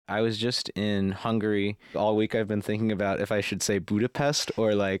I was just in Hungary all week. I've been thinking about if I should say Budapest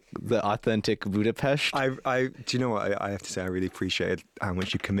or like the authentic Budapest. Do you know what? I have to say, I really appreciated how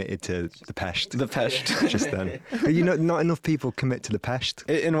much you committed to the Pest. The Pest. Just then. You know, not enough people commit to the Pest.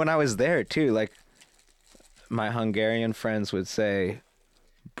 And when I was there too, like my Hungarian friends would say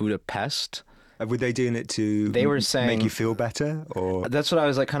Budapest. Were they doing it to They were saying, make you feel better? Or that's what I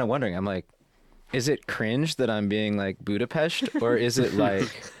was like kind of wondering. I'm like, is it cringe that I'm being like Budapest, or is it like,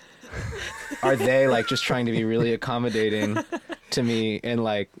 are they like just trying to be really accommodating to me and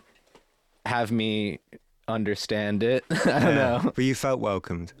like have me understand it? I don't know. But you felt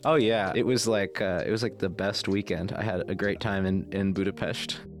welcomed. Oh yeah, it was like the best weekend. I had a great time in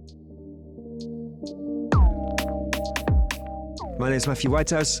Budapest. My name is Matthew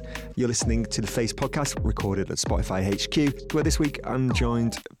Whitehouse. You're listening to the Face podcast, recorded at Spotify HQ, where this week I'm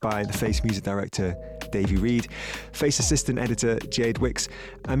joined by the Face music director, Davey Reed, Face assistant editor, Jade Wicks,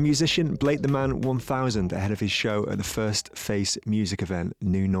 and musician Blaketheman1000 ahead of his show at the first Face music event,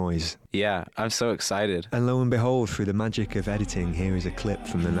 New Noise. Yeah, I'm so excited. And lo and behold, through the magic of editing, here is a clip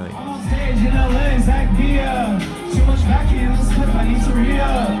from the night. On stage in LA, Zach Dia. Too much backing in this clip, I need to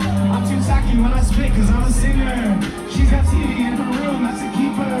re-up. I'm too tacky when I spit, cause I'm a singer. She's got TV in her room, that's a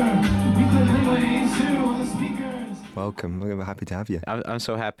keeper. We put Lily too on the speakers. Welcome, we're happy to have you. I'm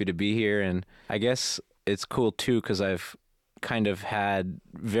so happy to be here, and I guess it's cool too because I've kind of had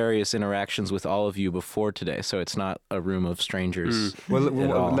various interactions with all of you before today, so it's not a room of strangers. Well,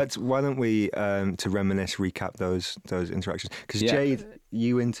 all. why don't we, to reminisce, recap those interactions? Because Yeah. Jade,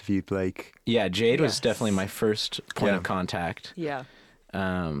 you interviewed Blake. Yeah, Jade was Yes. definitely my first point Yeah. of contact. Yeah.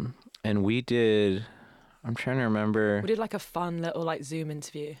 And we did, I'm trying to remember. We did like a fun little like Zoom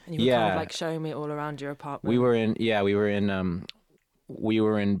interview, and you were kind Yeah. of like showing me all around your apartment. We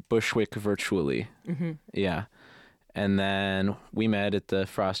were in Bushwick virtually. Mm-hmm. Yeah. And then we met at the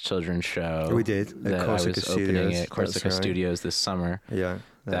Frost Children's show. We did, at that I Corsica was opening Studios, at Corsica that's right. Studios this summer. Yeah.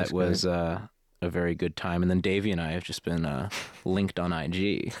 That was a very good time. And then Davey and I have just been linked on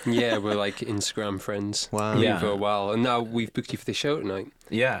IG. Yeah, we're like Instagram friends. Wow. Yeah. For a while, and now we've booked you for the show tonight.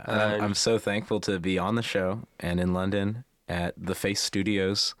 Yeah, and And- I'm so thankful to be on the show and in London at the Face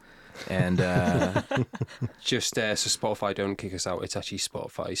Studios. And Just so Spotify don't kick us out. It's actually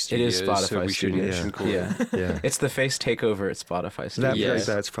Spotify it Studios. is Spotify so we should Studios. mention call it. Yeah. Yeah. It's the Face takeover at Spotify Studios. Yes.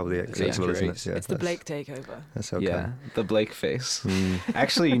 That's probably acceptable, Yeah. isn't it? Yeah, It's the that's- Blake takeover. That's okay. Yeah, the Blake face. Mm.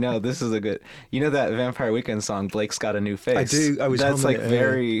 Actually, this is a good. You know that Vampire Weekend song, "Blake's Got a New Face." I do. I was That's humming like it,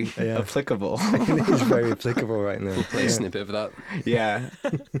 very yeah. applicable. It is very applicable right now. Play a snippet of that. Yeah.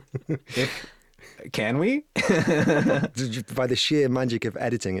 Can we? By the sheer magic of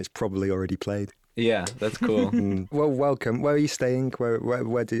editing, it's probably already played. Yeah, that's cool. Well, welcome. Where are you staying? What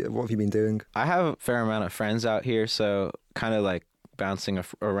have you been doing? I have a fair amount of friends out here, so kind of like bouncing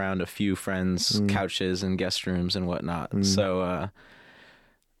around a few friends' couches and guest rooms and whatnot. So,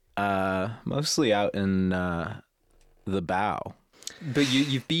 mostly out in the bow. But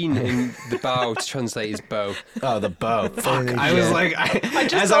you've been in the bow to translate as bow. Oh, the bow. Fuck. Yeah. I was like,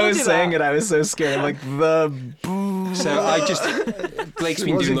 as I told was you saying that. it, I was so scared. I'm like, the boo. So Blake's It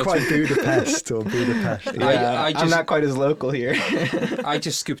been doing wasn't lots quite of. Budapest or Budapest. Yeah, I I'm not quite as local here. I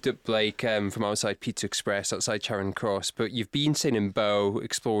just scooped up Blake from outside Pizza Express outside Charing Cross. But you've been staying in Bow,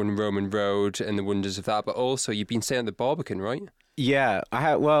 exploring Roman Road and the wonders of that. But also you've been staying at the Barbican, right? Yeah,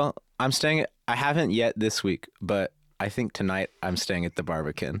 I'm staying I haven't yet this week, but I think tonight I'm staying at the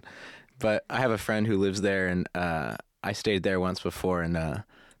Barbican. But I have a friend who lives there, and I stayed there once before, and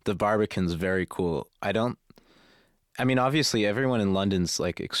the Barbican's very cool. Obviously everyone in London's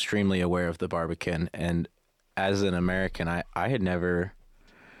like extremely aware of the Barbican, and as an American, I had never,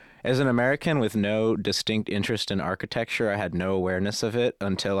 as an American with no distinct interest in architecture, I had no awareness of it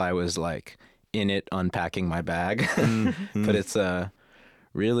until I was like in it unpacking my bag. But it's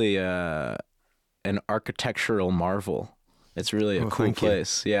really an architectural marvel. It's really a Well, cool thank you.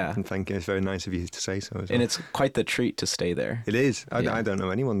 place. Yeah. And thank you. It's very nice of you to say so as well. And it's quite the treat to stay there. It is. Yeah. I don't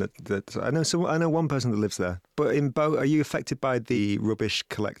know anyone that I know. I know one person that lives there. But in Bow, are you affected by the rubbish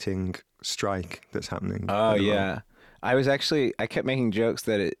collecting strike that's happening? Oh, at the yeah. I kept making jokes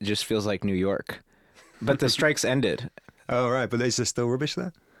that it just feels like New York. But the strike's ended. Oh, right. But is there still rubbish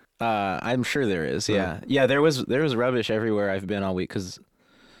there? I'm sure there is. Yeah. Yeah, there was rubbish everywhere I've been all week because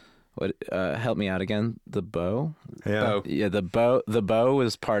help me out again. The Bow? Yeah. Bow. Yeah, the bow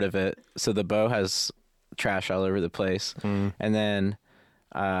was part of it. So the Bow has trash all over the place. And then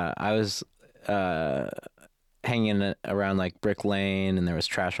I was hanging around like Brick Lane, and there was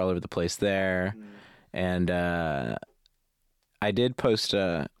trash all over the place there. And I did post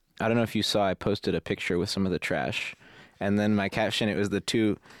I don't know if you saw, I posted a picture with some of the trash. And then my caption, it was the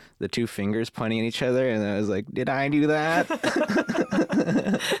two fingers pointing at each other, and I was like, did I do that?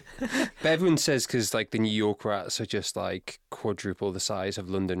 But everyone says because like the New York rats are just like quadruple the size of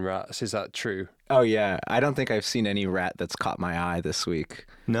London rats. Is that true? Oh yeah, I don't think I've seen any rat that's caught my eye this week.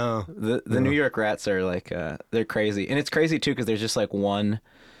 No. The New York rats are like they're crazy, and it's crazy too because there's just like one.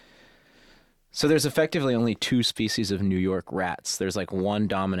 So there's effectively only 2 species of New York rats. There's like one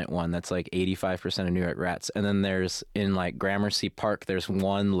dominant one that's like 85% of New York rats, and then there's in like Gramercy Park there's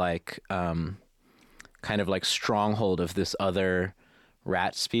one like kind of like stronghold of this other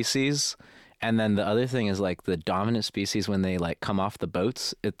rat species. And then the other thing is like the dominant species, when they like come off the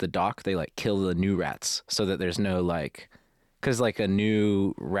boats at the dock, they like kill the new rats so that there's no like, because like a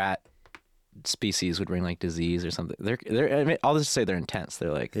new rat species would bring like disease or something. I mean, I'll just say they're intense.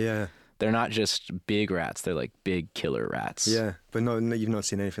 They're like, Yeah. they're not just big rats. They're like big killer rats. Yeah, but no, you've not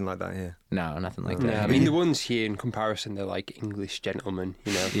seen anything like that here. No, nothing like Yeah, that. I mean the ones here in comparison, they're like English gentlemen.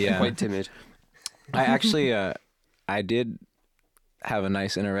 You know, Yeah. quite timid. I actually, I did have a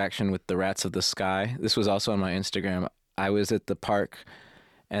nice interaction with the rats of the sky. This was also on my Instagram. I was at the park,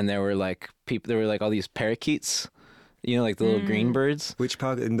 and there were like people. There were like all these parakeets, you know, like the little green birds. Which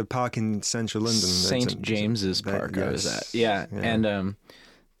park? In the park in central London? St. James's Park. I was at. Yeah, and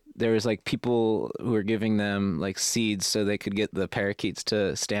there was like people who were giving them like seeds so they could get the parakeets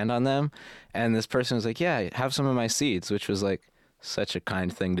to stand on them, and this person was like, "Yeah, have some of my seeds," which was like such a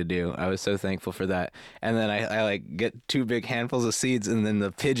kind thing to do. I was so thankful for that. And then I like get 2 big handfuls of seeds, and then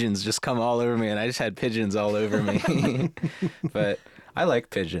the pigeons just come all over me, and I just had pigeons all over me. But I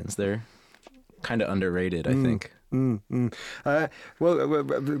like pigeons. They're kind of underrated, I think. Well,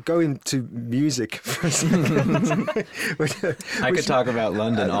 going to music for a second. I could talk about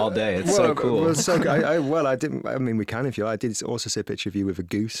London all day. It's so cool. Well, I didn't. I mean, we can if you like. I did also see a picture of you with a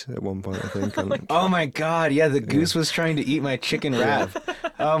goose at one point, I think. Oh my God! Yeah, the goose was trying to eat my chicken wrap.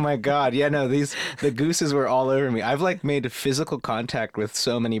 Oh my God! Yeah, no, the gooses were all over me. I've like made physical contact with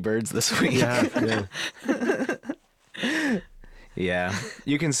so many birds this week. Yeah. Yeah,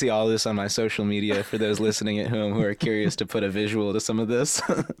 you can see all this on my social media for those listening at home who are curious to put a visual to some of this.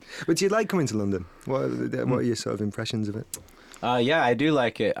 But do you like coming to London? What are your sort of impressions of it? Yeah, I do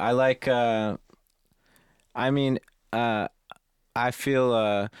like it. I like, I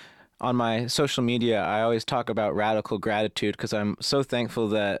feel on my social media, I always talk about radical gratitude because I'm so thankful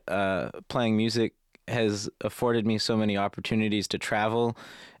that playing music has afforded me so many opportunities to travel.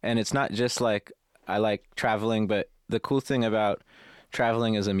 And it's not just like I like traveling, but the cool thing about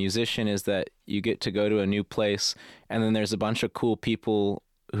traveling as a musician is that you get to go to a new place, and then there's a bunch of cool people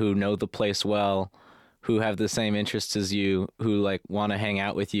who know the place well, who have the same interests as you, who like want to hang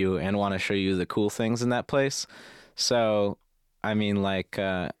out with you and want to show you the cool things in that place. So, I mean, like,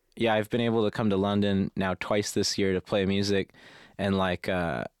 yeah, I've been able to come to London now twice this year to play music, and like,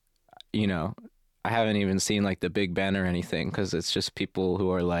 you know, I haven't even seen like the Big Ben or anything because it's just people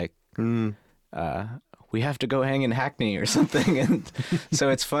who are like, we have to go hang in Hackney or something. And so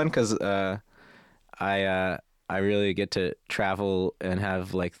it's fun because I really get to travel and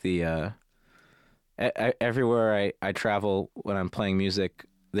have like the everywhere I travel when I'm playing music,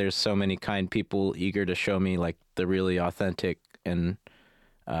 there's so many kind people eager to show me like the really authentic and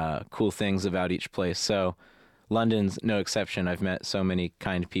cool things about each place. So London's no exception. I've met so many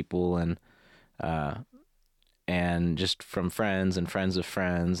kind people and just from friends and friends of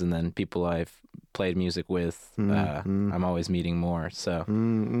friends, and then people I've played music with, I'm always meeting more. So,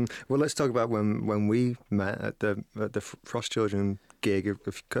 well, let's talk about when we met at the Frost Children gig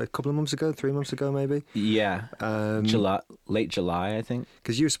a couple of months ago, 3 months ago, maybe. Yeah, late July, I think.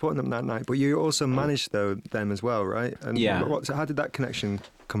 Because you were supporting them that night, but you also managed them as well, right? And yeah. How did that connection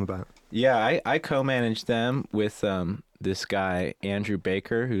come about? Yeah, I co-managed them with this guy Andrew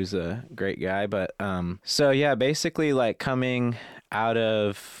Baker, who's a great guy. But so yeah, basically like coming out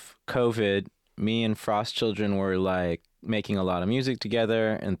of COVID, me and Frost Children were like making a lot of music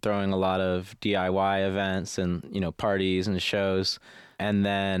together and throwing a lot of DIY events and, you know, parties and shows. And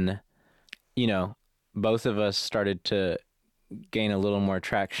then, you know, both of us started to gain a little more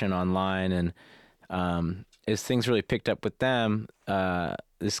traction online. And as things really picked up with them,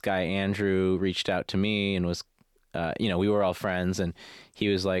 this guy Andrew reached out to me and was, you know, we were all friends, and he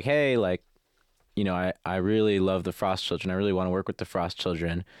was like, hey, like, you know, I really love the Frost Children. I really want to work with the Frost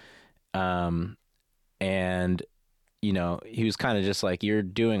Children. And, you know, he was kind of just like, you're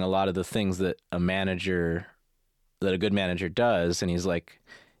doing a lot of the things that a good manager does. And he's like,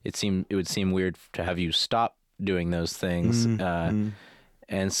 it would seem weird to have you stop doing those things.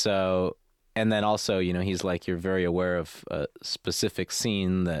 And so, and then also, you know, he's like, you're very aware of a specific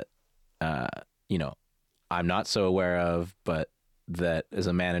scene that, you know, I'm not so aware of, but that as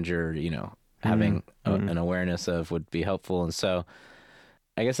a manager, having an awareness of would be helpful. And so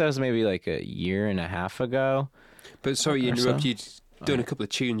I guess that was maybe like a year and a half ago. But sorry, you or so. interrupt. You'd done a couple of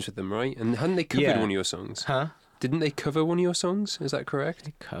tunes with them, right? And hadn't they covered Yeah. one of your songs? Huh? Didn't they cover one of your songs? Is that correct?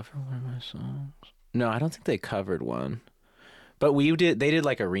 They cover one of my songs? No, I don't think they covered one. But they did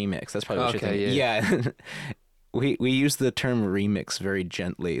like a remix. That's probably what you're thinking. Yeah. We use the term remix very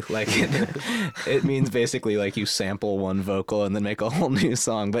gently. Like it means basically like you sample one vocal and then make a whole new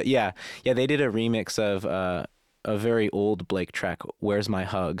song. But yeah, they did a remix of a very old Blake track, Where's My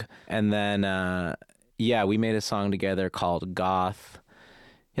Hug? And then we made a song together called Goth.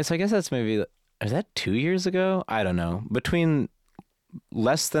 Yes, I guess that's maybe, is that 2 years ago? I don't know. Between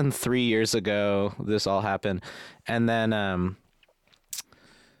less than 3 years ago, this all happened. And then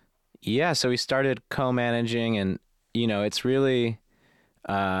so we started co-managing, and it's really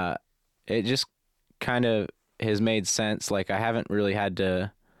it just kind of has made sense. Like I haven't really had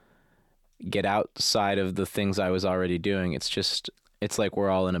to get outside of the things I was already doing. It's like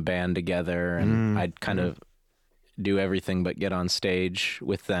we're all in a band together, and I'd kind of do everything but get on stage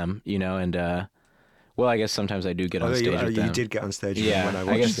with them, and well, I guess sometimes I do get on stage with them. You did get on stage with them when I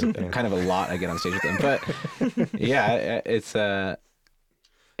watched I guess it. Yeah. kind of a lot I get on stage with them. But yeah, it's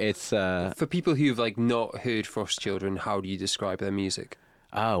For people who've like not heard Frost Children, how do you describe their music?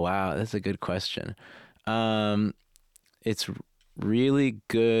 Oh wow, that's a good question. It's really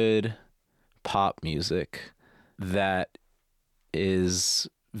good pop music that is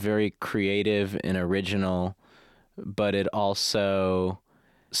very creative and original, but it also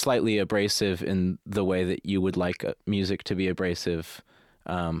slightly abrasive in the way that you would like music to be abrasive.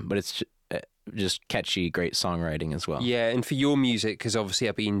 But it's just catchy, great songwriting as well. Yeah, and for your music, because obviously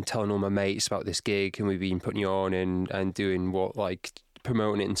I've been telling all my mates about this gig, and we've been putting you on and doing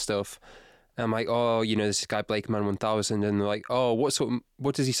promoting it and stuff. And I'm like, oh, this guy Blaketheman1000, and they're like, oh,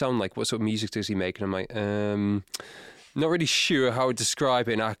 what does he sound like? What sort of music does he make? And I'm like, not really sure how to describe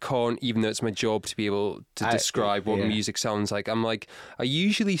it, and I can't, even though it's my job to be able to describe what music sounds like. I'm like, I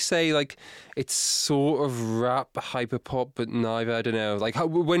usually say like it's sort of rap, hyperpop, but neither. I don't know. Like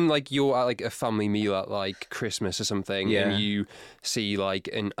when like you're at like a family meal at like Christmas or something, and you see like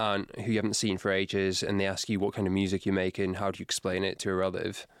an aunt who you haven't seen for ages, and they ask you what kind of music you're making. How do you explain it to a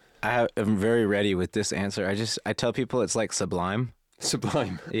relative? I'm very ready with this answer. I tell people it's like Sublime.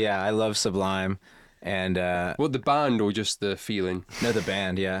 Sublime. Yeah, I love Sublime. And what, the band or just the feeling? No, the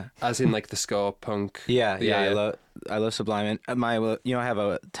band, yeah. As in like the ska punk. Yeah. I love Sublime. And I have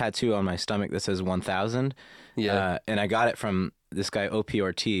a tattoo on my stomach that says 1000. Yeah. And I got it from this guy O.P.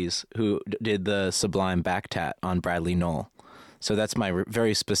 Ortiz, who did the Sublime back tat on Bradley Knoll. So that's my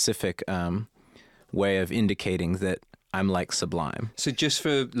very specific way of indicating that I'm like Sublime. So just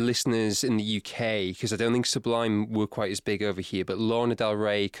for listeners in the UK, because I don't think Sublime were quite as big over here, but Lana Del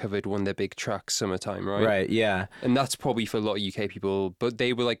Rey covered one of their big tracks, Summertime, right? Right, yeah. And that's probably for a lot of UK people, but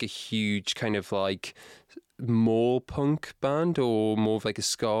they were like a huge kind of like more punk band or more of like a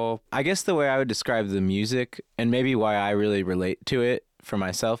ska. I guess the way I would describe the music, and maybe why I really relate to it for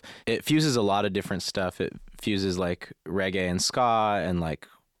myself, it fuses a lot of different stuff. It fuses like reggae and ska and like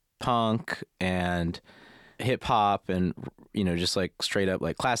punk and hip hop and just like straight up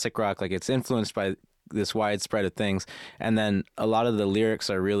like classic rock. Like it's influenced by this wide spread of things, and then a lot of the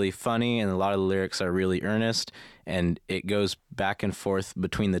lyrics are really funny and a lot of the lyrics are really earnest, and it goes back and forth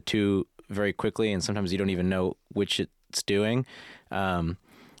between the two very quickly, and sometimes you don't even know which it's doing. I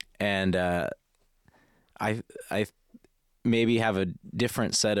maybe have a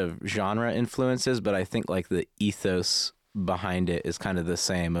different set of genre influences, but I think like the ethos behind it is kind of the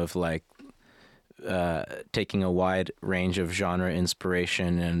same, of like taking a wide range of genre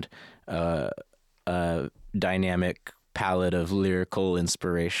inspiration and a dynamic palette of lyrical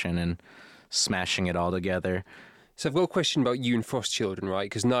inspiration and smashing it all together. So I've got a question about you and Frost Children, right?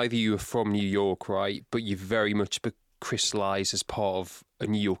 Because neither of you are from New York, right? But you've very much crystallized as part of a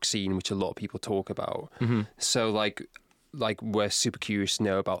New York scene, which a lot of people talk about. Mm-hmm. So like we're super curious to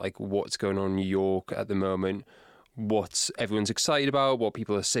know about like what's going on in New York at the moment, what everyone's excited about, what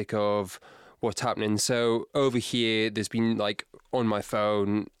people are sick of, what's happening. So over here, there's been like on my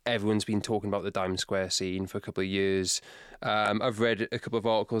phone, everyone's been talking about the Diamond Square scene for a couple of years. I've read a couple of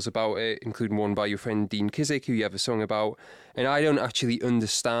articles about it, including one by your friend Dean Kizik, who you have a song about. And I don't actually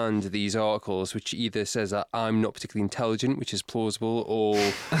understand these articles, which either says that I'm not particularly intelligent, which is plausible, or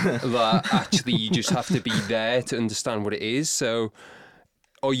that actually you just have to be there to understand what it is. So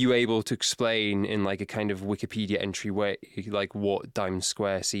are you able to explain in like a kind of Wikipedia entry way, like what Diamond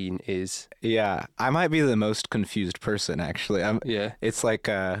Square scene is? Yeah, I might be the most confused person, actually. Yeah. It's like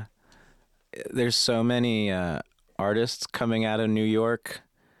there's so many artists coming out of New York.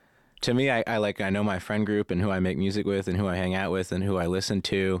 To me, I know my friend group and who I make music with and who I hang out with and who I listen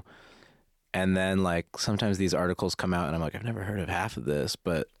to. And then like sometimes these articles come out and I'm like, I've never heard of half of this,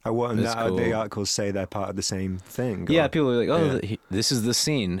 but it's cool. The articles say they're part of the same thing. Yeah, people are like, oh, this is the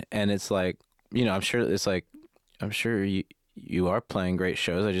scene. And it's like, I'm sure it's like, I'm sure you are playing great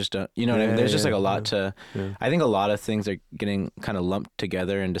shows. I just don't, what I mean? There's just like a lot to, I think a lot of things are getting kind of lumped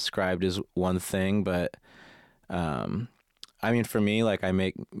together and described as one thing. But, I mean, for me, like I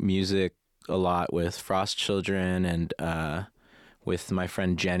make music a lot with Frost Children and, with my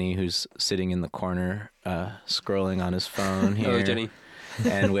friend Jenny, who's sitting in the corner, scrolling on his phone here. Hello, Jenny.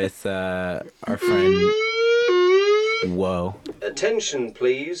 And with, our friend, whoa. Attention,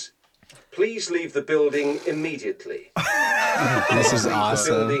 please. Please leave the building immediately. This is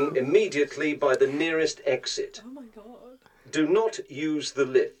awesome. Leave the building immediately by the nearest exit. Oh my god. Do not use the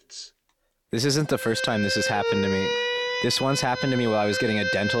lifts. This isn't the first time this has happened to me. This once happened to me while I was getting a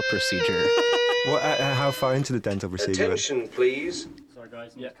dental procedure. How far into the dental procedure? Attention, please. Sorry,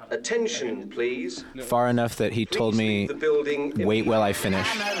 guys. Yeah. Attention, please. Far enough that he told me, wait while I finish.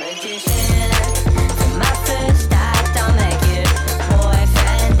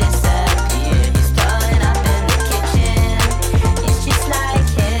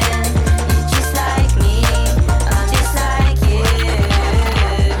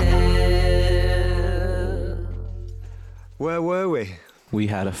 Where were we? We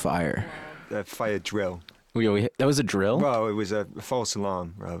had a fire. A fire drill. That was a drill? Well, it was a false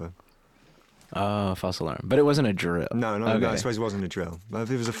alarm, rather. Oh, false alarm. But it wasn't a drill. No, I suppose it wasn't a drill. But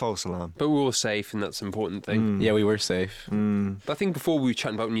it was a false alarm. But we were all safe, and that's the important thing. Yeah, we were safe. But I think before we were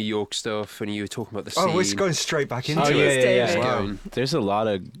chatting about New York stuff, and you were talking about the scene. Oh, we're going straight back into it. Yeah. Wow. There's a lot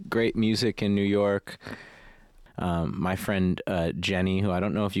of great music in New York. My friend Jenny, who I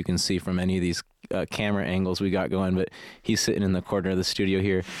don't know if you can see from any of these camera angles we got going, but he's sitting in the corner of the studio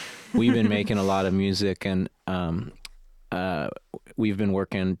here. We've been making a lot of music, and we've been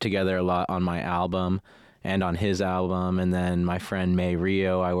working together a lot on my album and on his album. And then my friend May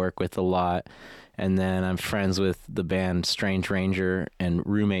Rio I work with a lot. And then I'm friends with the band Strange Ranger and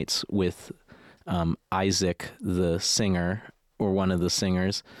roommates with Isaac, the singer, or one of the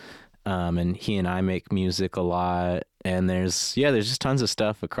singers. And he and I make music a lot. And there's just tons of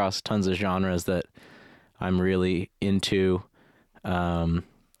stuff across tons of genres that I'm really into.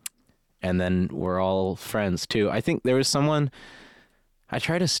 And then we're all friends too. I think there was someone, I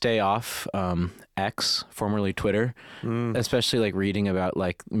try to stay off X, formerly Twitter, especially like reading about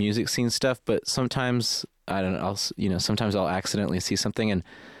like music scene stuff. But sometimes sometimes I'll accidentally see something and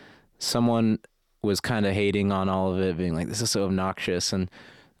someone was kind of hating on all of it, being like, this is so obnoxious. And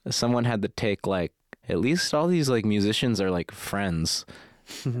someone had to take like, at least all these like musicians are like friends,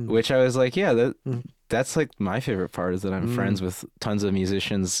 which I was like, yeah, that's like my favorite part is that I'm friends with tons of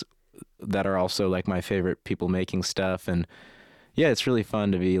musicians that are also like my favorite people making stuff. And yeah, it's really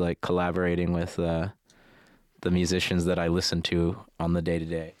fun to be like collaborating with the musicians that I listen to on the day to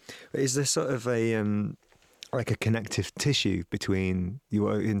day. Is there sort of a like a connective tissue between you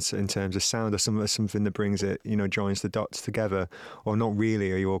in terms of sound, or something that brings it, joins the dots together, or not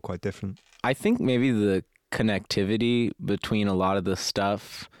really? Are you all quite different? I think maybe the connectivity between a lot of the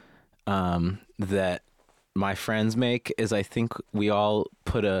stuff that my friends make is, I think we all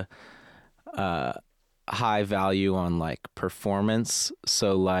put a high value on like performance.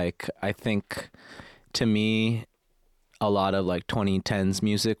 So like, I think to me, a lot of like 2010s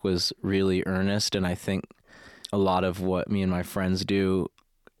music was really earnest. And I think a lot of what me and my friends do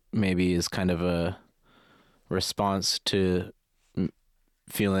maybe is kind of a response to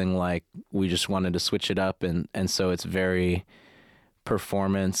feeling like we just wanted to switch it up. And so it's very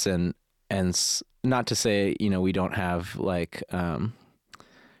performance and not to say, we don't have like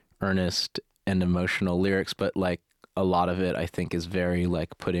earnest and emotional lyrics, but like a lot of it I think is very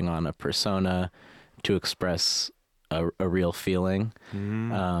like putting on a persona to express a real feeling.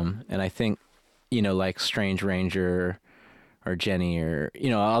 And I think, like Strange Ranger or Jenny or,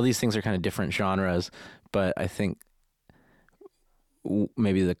 all these things are kind of different genres, but I think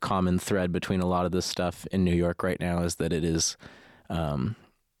maybe the common thread between a lot of this stuff in New York right now is that it is,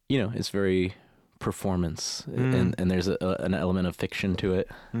 it's very performance and there's an element of fiction to it.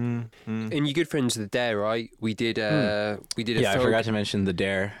 And you're good friends with the Dare, right? We did a I forgot to mention the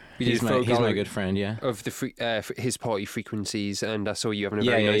Dare. He's my good friend, yeah. Of the his party frequencies, and I saw you having a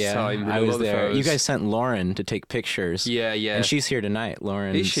very nice time. I was there. You guys sent Lauren to take pictures. Yeah. And she's here tonight.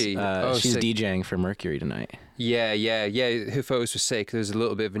 Lauren. Is she? She's sick. DJing for Mercury tonight. Yeah. Her photos were sick. There was a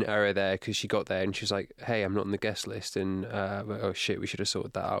little bit of an error there because she got there and she was like, "Hey, I'm not on the guest list," and oh shit, we should have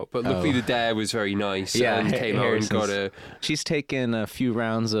sorted that out. But luckily, the dare was very nice. And came out and got a. She's taken a few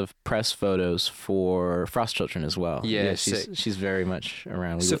rounds of press photos for Frost Children as well. Yeah, she's very much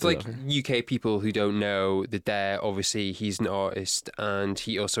around. So for like UK people who don't know, the dare, obviously he's an artist and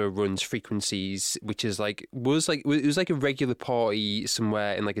he also runs Frequencies, which is it was like a regular party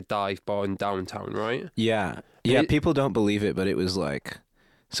somewhere in like a dive bar in downtown, right? Yeah. People don't believe it, but it was like,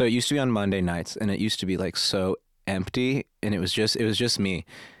 so it used to be on Monday nights, and it used to be like so empty, and it was just me,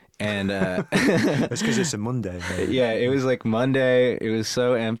 and that's because it's a Monday. Right? Yeah, it was like Monday. It was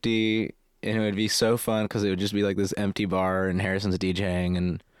so empty, and it would be so fun because it would just be like this empty bar, and Harrison's DJing,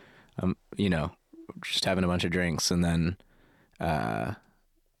 and just having a bunch of drinks, and then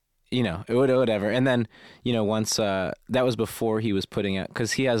whatever. And then, once that was before he was putting out,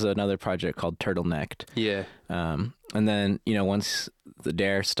 because he has another project called Turtlenecked. Yeah. And then, once the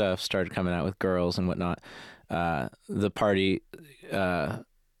Dare stuff started coming out with girls and whatnot, the party, good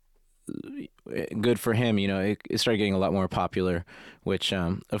for him, it started getting a lot more popular, which,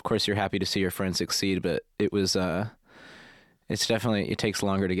 of course, you're happy to see your friends succeed, but it was... it takes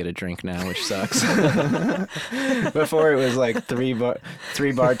longer to get a drink now, which sucks. Before it was like three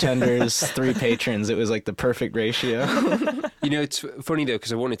bartenders, 3 patrons. It was like the perfect ratio. It's funny though,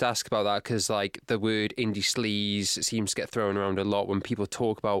 because I wanted to ask about that, because like the word indie sleaze seems to get thrown around a lot when people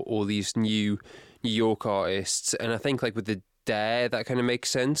talk about all these new New York artists, and I think like with the Dare that kind of makes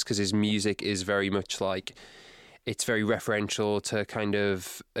sense because his music is very much like, it's very referential to kind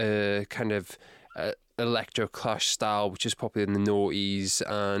of electro clash style, which is popular in the noughties,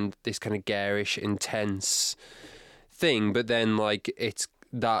 and this kind of garish, intense thing. But then, like,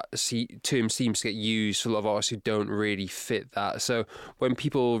 term seems to get used for a lot of artists who don't really fit that. So when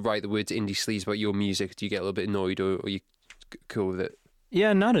people write the words indie sleaze about your music, do you get a little bit annoyed, or are you cool with it?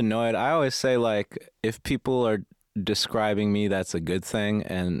 Yeah, not annoyed. I always say, like, if people are describing me, that's a good thing,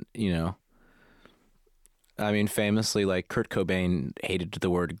 and I mean, famously, like Kurt Cobain hated the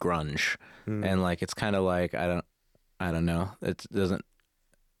word grunge, and like it's kind of like I don't know. It doesn't.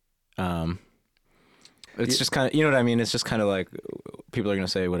 It's just kind of, you know what I mean. It's just kind of like people are gonna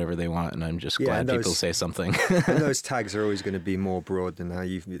say whatever they want, and I'm just glad people say something. And those tags are always going to be more broad than how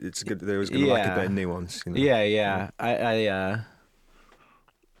you've. It's good. They're always going to lack a bit of nuance. Yeah.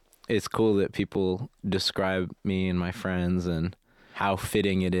 It's cool that people describe me and my friends and how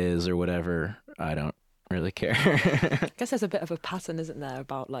fitting it is or whatever. I don't really care. I guess there's a bit of a pattern, isn't there,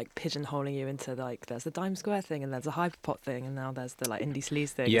 about like pigeonholing you into like there's the Dime Square thing and there's a hyperpop thing and now there's the like indie sleaze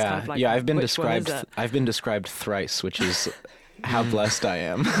thing. Yeah, it's kind of like, I've been which one is described. it? I've been described thrice, which is how blessed I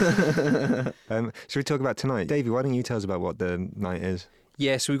am. Should we talk about tonight, Davey? Why don't you tell us about what the night is?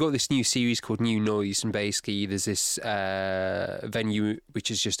 Yeah, so we've got this new series called New Noise, and basically there's this venue which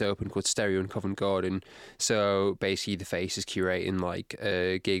has just opened called Stereo in Covent Garden. So basically the Face is curating like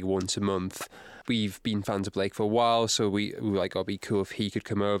a gig once a month. We've been fans of Blake for a while, so we were like, oh, it'd be cool if he could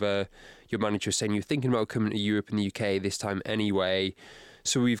come over. Your manager was saying you're thinking about coming to Europe and the UK this time anyway.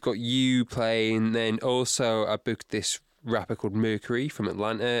 So we've got you playing. Then also I booked this rapper called Mercury from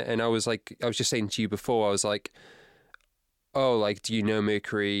Atlanta, and I was just saying to you before, I was like, oh, like, do you know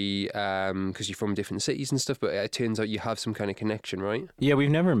Mercury because you're from different cities and stuff? But it turns out you have some kind of connection, right? Yeah,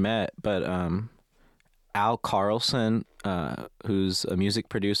 we've never met, but Al Carlson, who's a music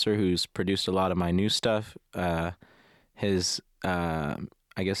producer who's produced a lot of my new stuff, I guess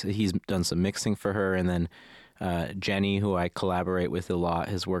he's done some mixing for her, and then Jenny, who I collaborate with a lot,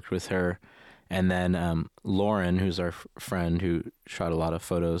 has worked with her. And then Lauren, who's our friend who shot a lot of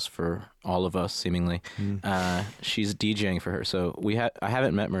photos for all of us, seemingly, she's DJing for her. So I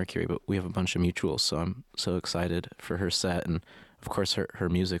haven't met Mercury, but we have a bunch of mutuals. So I'm so excited for her set, and of course her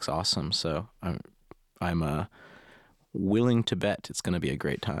music's awesome. So I'm willing to bet it's going to be a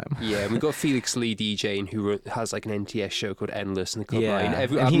great time. Yeah, and we've got Felix Lee DJing, who has like an NTS show called Endless in the Club Line.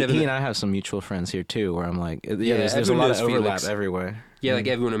 He and I have some mutual friends here too, where I'm like, there's a lot of overlap everywhere. Yeah, like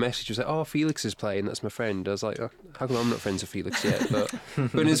everyone a message was like, oh, Felix is playing, that's my friend. I was like, oh, how come I'm not friends with Felix yet? But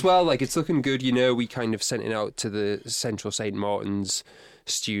as well, like, it's looking good, we kind of sent it out to the Central St. Martin's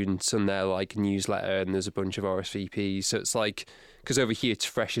students on their like newsletter, and there's a bunch of RSVPs. So it's like, because over here it's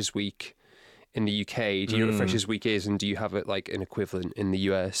Freshers Week in the UK. Do you know what Freshers Week is, and do you have it like an equivalent in the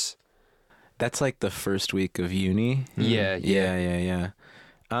US? That's like the first week of uni. Yeah.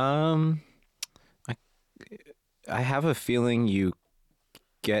 I have a feeling you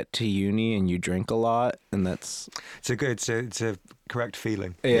get to uni and you drink a lot, and it's a correct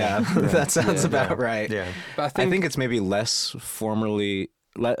feeling. Yeah, that sounds about right. Yeah, but I think it's maybe less formally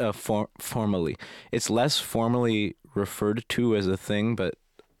formally. It's less formally referred to as a thing, but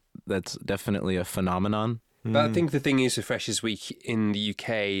that's definitely a phenomenon. But I think the thing is with Freshers Week in the UK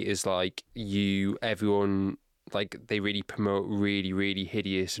is like everyone, like they really promote really, really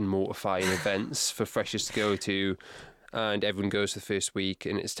hideous and mortifying events for freshers to go to, and everyone goes the first week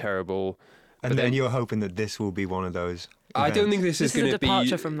and it's terrible. And then you're hoping that this will be one of those I don't think This is is a going to be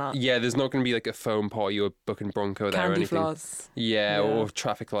departure from that. Yeah, there's not going to be like a foam party or Buck and Bronco there or Candy anything. floss. Yeah, or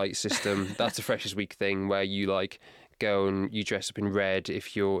traffic light system. That's a Freshers Week thing where you like go and you dress up in red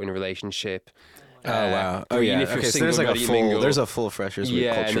if you're in a relationship. Oh wow! Oh green yeah. if you're Okay, so single, there's like ready a to mingle. there's a full Freshers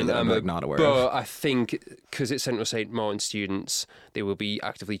Week culture and that I'm like not aware but of. I think because it's Central St. Martin students, they will be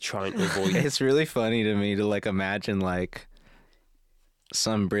actively trying to avoid. It's really funny to me to like imagine like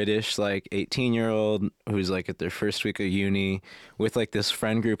some British like 18-year-old who's like at their first week of uni with like this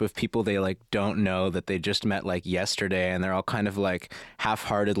friend group of people they like don't know that they just met like yesterday, and they're all kind of like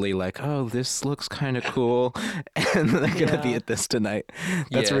half-heartedly like, oh, this looks kind of cool, and they're gonna be at this tonight.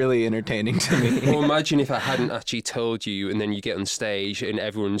 That's really entertaining to me. Well, imagine if I hadn't actually told you, and then you get on stage and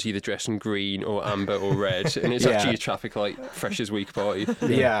everyone's either dressed in green or amber or red, and it's actually a traffic light Freshers Week party.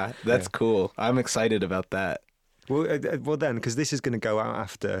 Yeah, that's cool. I'm excited about that. Well, then, because this is going to go out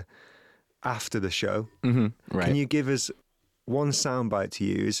after the show. Mm-hmm. Right. Can you give us one soundbite to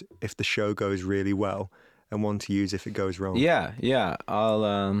use if the show goes really well, and one to use if it goes wrong? Yeah. I'll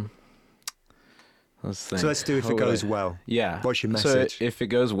let's think. So let's do if it goes well. Yeah. What's your message? So if it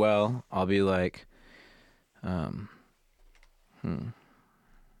goes well, I'll be like,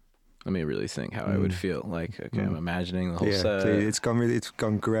 let me really think how I would feel. Like, okay, I'm imagining the whole set. Please, it's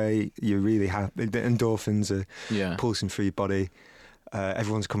gone great. You're really happy. The endorphins are pulsing through your body.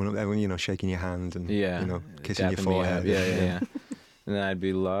 Everyone's coming up. Everyone, shaking your hand and kissing your forehead. Yeah. And then I'd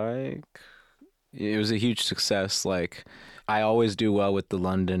be like, it was a huge success. Like, I always do well with the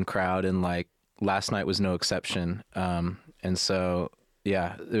London crowd, and like last night was no exception. And so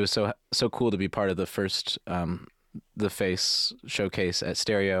it was so cool to be part of the first the Face showcase at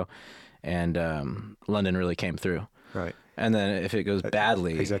Stereo, and London really came through. Right. And then if it goes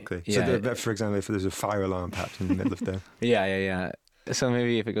badly, exactly. So for example, if there's a fire alarm perhaps in the middle of the yeah. So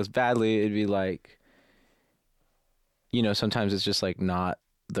maybe if it goes badly, it'd be like, sometimes it's just like not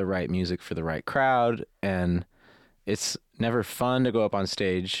the right music for the right crowd, and it's never fun to go up on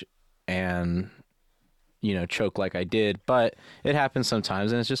stage and choke like I did, but it happens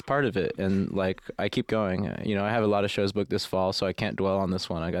sometimes, and it's just part of it. And like, I keep going. I have a lot of shows booked this fall, so I can't dwell on this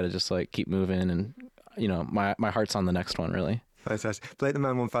one. I got to just like keep moving, and my heart's on the next one, really. Fantastic.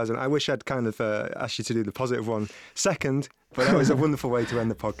 Blaketheman1000. I wish I'd kind of asked you to do the positive one second, but that was a wonderful way to end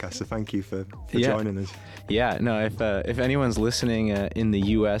the podcast. So thank you for joining us. Yeah. No. If anyone's listening in the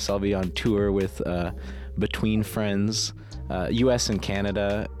U.S., I'll be on tour with Between Friends, U.S. and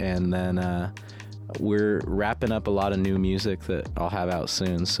Canada, and then. We're wrapping up a lot of new music that I'll have out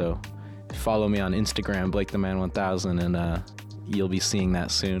soon, so follow me on Instagram, Blaketheman1000, and you'll be seeing that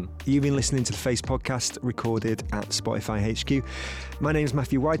soon. You've been listening to the Face podcast, recorded at Spotify HQ. My name is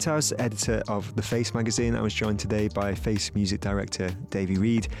Matthew Whitehouse, editor of The Face magazine. I was joined today by Face music director Davey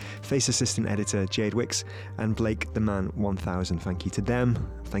Reed, Face assistant editor Jade Wicks, and Blaketheman1000. Thank you to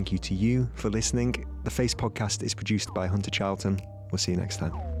them. Thank you to you for listening. The Face podcast is produced by Hunter Charlton. We'll see you next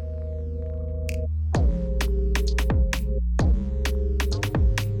time.